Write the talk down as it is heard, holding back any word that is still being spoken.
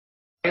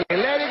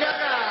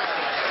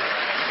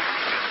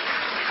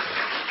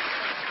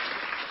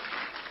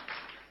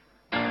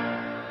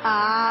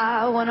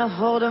wanna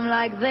hold him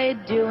like they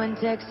do in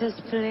Texas,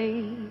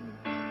 please.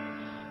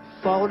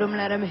 Fold him,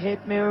 let him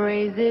hit me,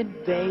 raise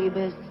it,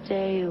 baby,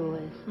 stay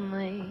with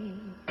me.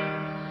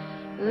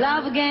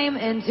 Love game,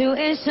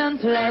 intuition,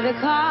 play the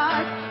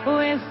cards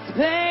with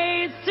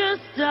spades to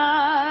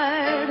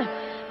start.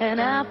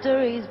 And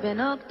after he's been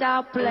hooked,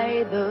 I'll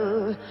play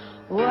the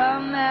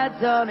one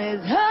that's on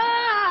his heart.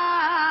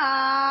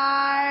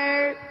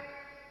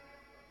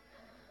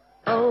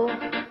 Oh,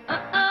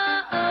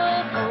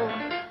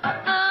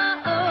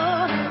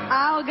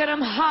 I'll get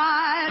him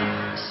hard,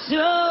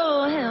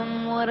 show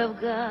him what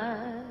I've got.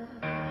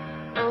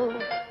 Oh,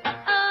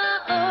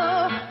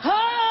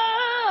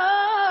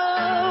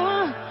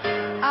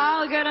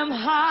 I'll get him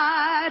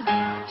hard,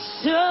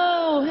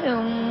 show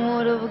him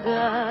what I've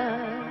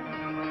got.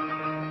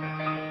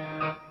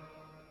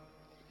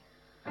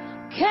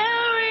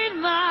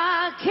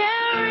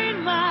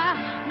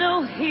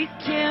 No, he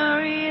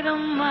carried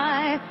on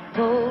my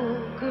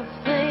poker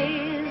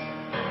face.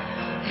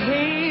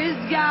 He's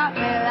got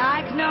me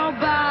like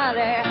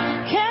nobody.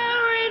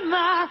 Carried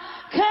my,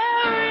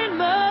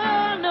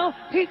 no,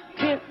 he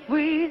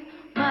carried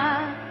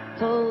my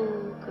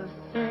poker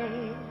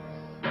face.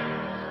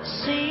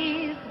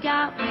 She's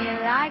got me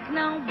like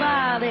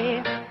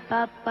nobody.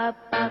 Pop, pop,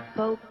 pop,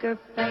 poker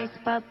face,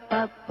 pop,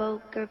 pop,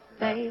 poker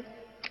face.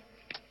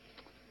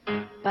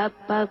 Pop,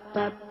 pop,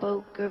 pop,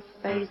 poker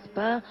face,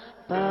 pop,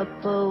 pop,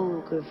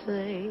 poker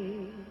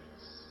face.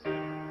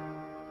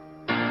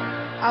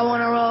 I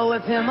wanna roll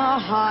with him, a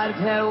hard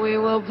pair we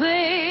will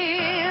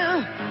be.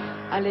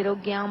 A little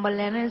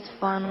gambling is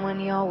fun when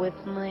you're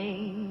with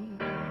me.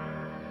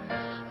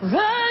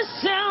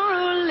 Russian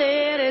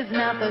roulette is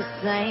not the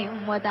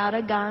same without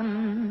a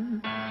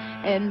gun.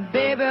 And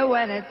baby,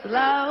 when it's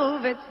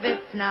love,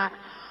 it's not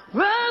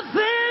rough,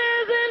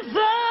 it isn't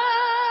fun.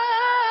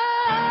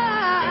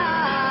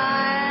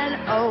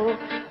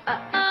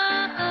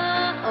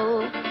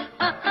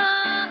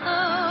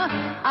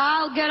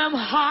 I'll get him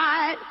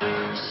hot,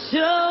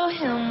 show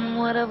him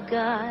what I've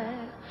got.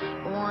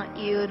 Want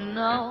you to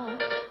know.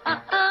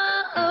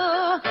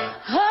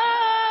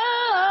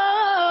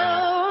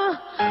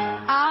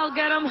 I'll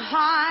get him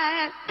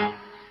hot,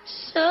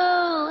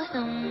 show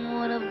him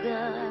what I've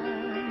got.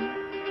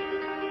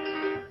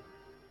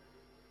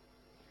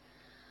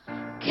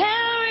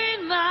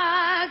 Carried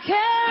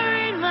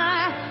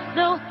my,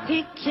 no,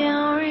 he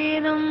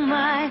carried on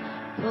my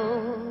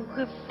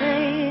poker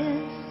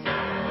face.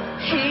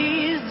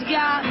 He's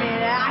got me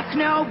like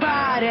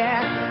nobody.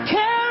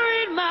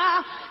 Carried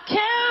my,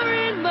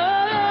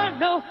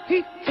 no,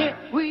 he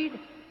carried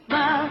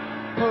my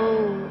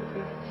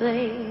poker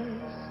face.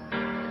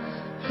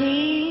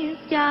 He's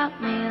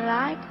got me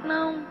like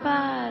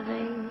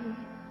nobody.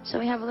 Shall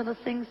we have a little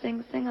sing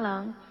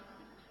along?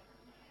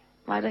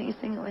 Why don't you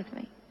sing it with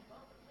me?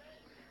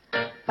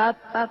 Pop,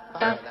 pop,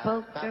 pop,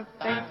 poker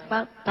face,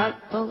 pop, pop,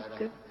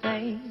 poker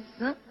face.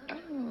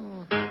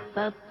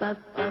 Pop, pop,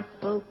 pop,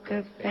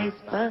 poker face,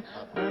 pop,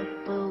 pop,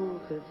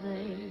 poker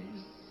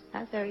face.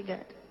 That's very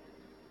good.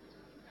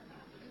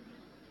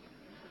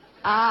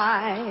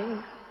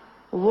 I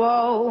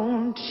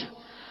won't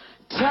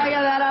tell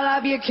you that I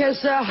love you,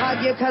 kiss you,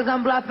 hug you, 'cause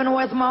I'm bluffing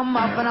with my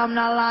muffin. I'm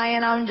not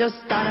lying, I'm just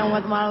stunning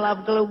with my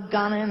love glue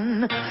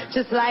gunning.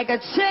 Just like a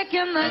chick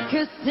in the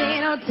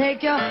casino,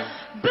 take your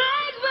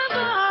bags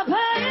before I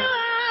pay you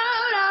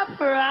out. I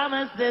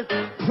promise this.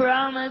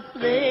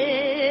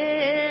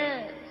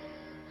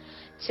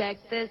 Check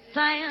this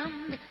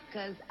hand,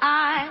 'cause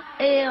I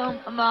am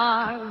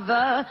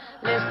marvelous.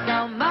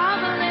 I'm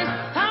marvelous,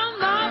 I'm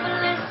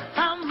marvelous,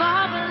 I'm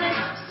marvelous,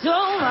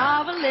 so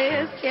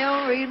marvelous.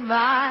 Can't read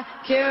my,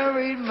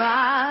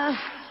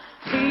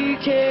 he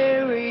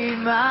carried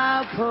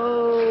my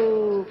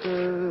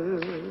poker.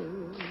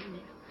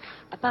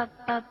 Pop,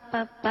 pop,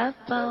 pop, pop,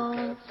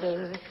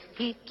 poker.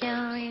 He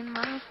carried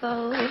my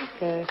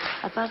poker.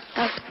 Pop,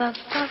 pop, pop,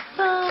 pop,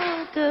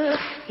 poker.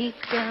 He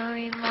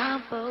carried my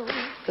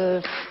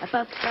poker. Pop,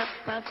 pop,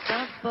 pop,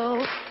 pop,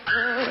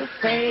 poker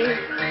face.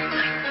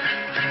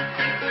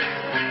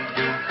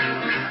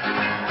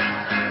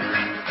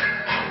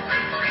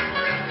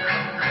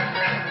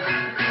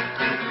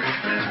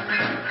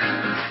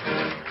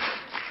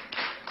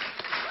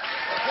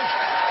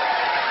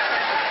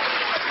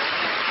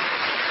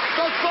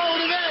 Tot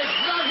volgende week.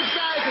 Laten we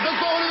kijken. Tot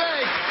volgende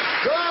week.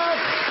 Doei.